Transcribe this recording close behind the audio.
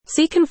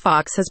Seek and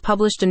Fox has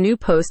published a new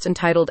post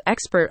entitled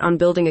Expert on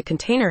Building a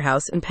Container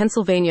House in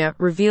Pennsylvania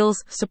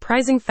Reveals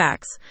Surprising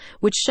Facts,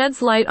 which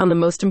sheds light on the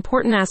most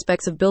important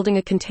aspects of building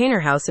a container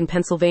house in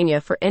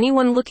Pennsylvania for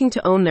anyone looking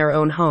to own their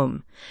own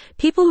home.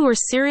 People who are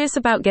serious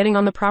about getting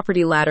on the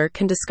property ladder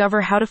can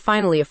discover how to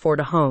finally afford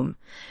a home.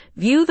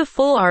 View the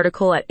full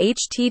article at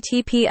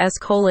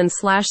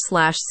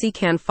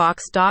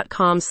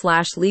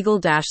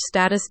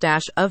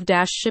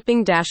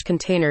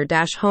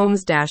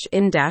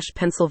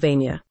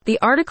https://seekandfox.com/legal-status-of-shipping-container-homes-in-Pennsylvania. The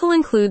article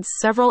includes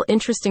several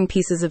interesting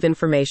pieces of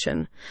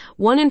information.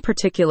 One in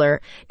particular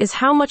is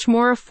how much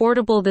more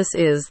affordable this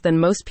is than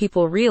most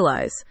people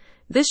realize.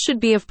 This should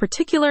be of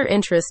particular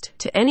interest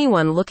to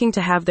anyone looking to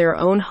have their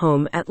own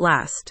home at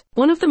last.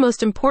 One of the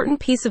most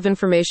important pieces of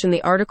information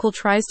the article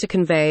tries to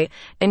convey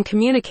and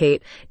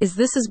communicate is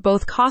this is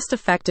both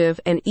cost-effective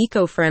and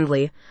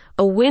eco-friendly,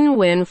 a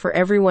win-win for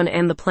everyone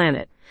and the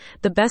planet.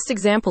 The best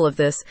example of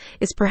this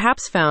is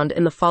perhaps found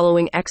in the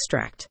following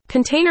extract.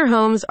 Container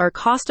homes are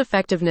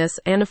cost-effectiveness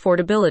and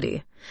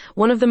affordability.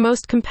 One of the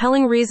most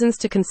compelling reasons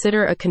to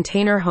consider a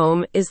container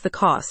home is the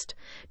cost.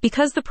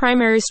 Because the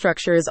primary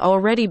structure is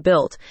already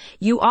built,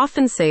 you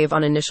often save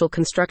on initial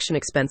construction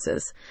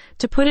expenses.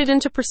 To put it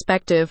into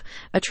perspective,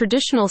 a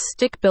traditional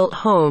stick-built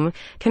home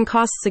can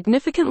cost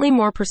significantly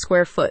more per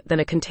square foot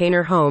than a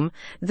container home.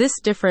 This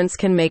difference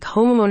can make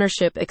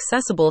homeownership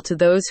accessible to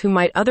those who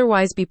might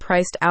otherwise be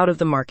priced out of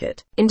the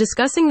market. In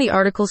discussing the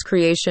article's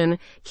creation,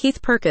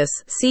 Keith Purkis,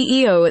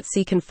 CEO at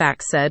Seek and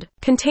Fox, said,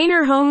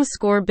 "Container homes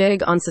score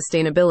big on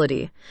sustainability.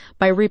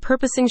 By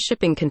repurposing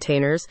shipping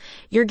containers,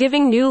 you're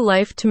giving new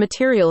life to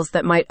materials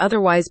that might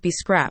otherwise be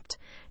scrapped.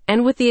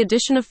 And with the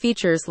addition of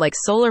features like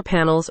solar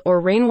panels or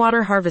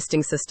rainwater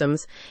harvesting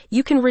systems,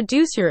 you can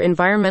reduce your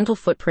environmental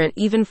footprint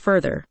even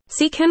further."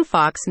 Seek and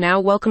Fox now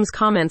welcomes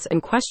comments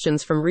and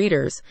questions from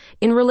readers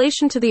in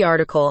relation to the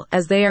article,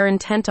 as they are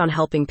intent on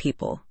helping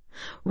people.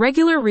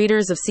 Regular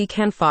readers of Seek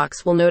and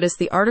Fox will notice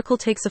the article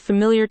takes a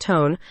familiar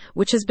tone,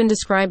 which has been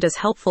described as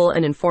helpful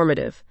and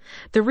informative.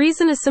 The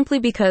reason is simply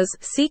because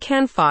Seek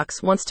and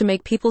Fox wants to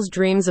make people's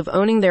dreams of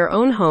owning their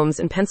own homes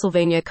in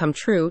Pennsylvania come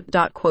true.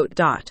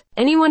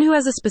 Anyone who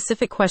has a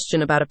specific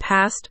question about a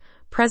past,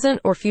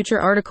 present, or future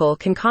article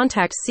can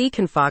contact Seek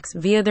and Fox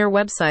via their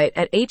website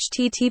at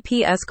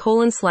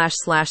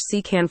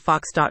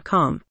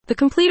https://seekandfox.com. The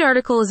complete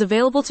article is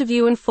available to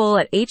view in full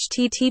at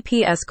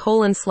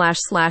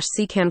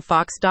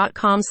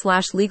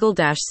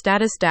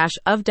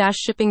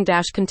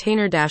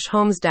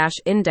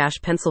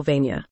https://seekandfox.com/legal-status-of-shipping-container-homes-in-Pennsylvania.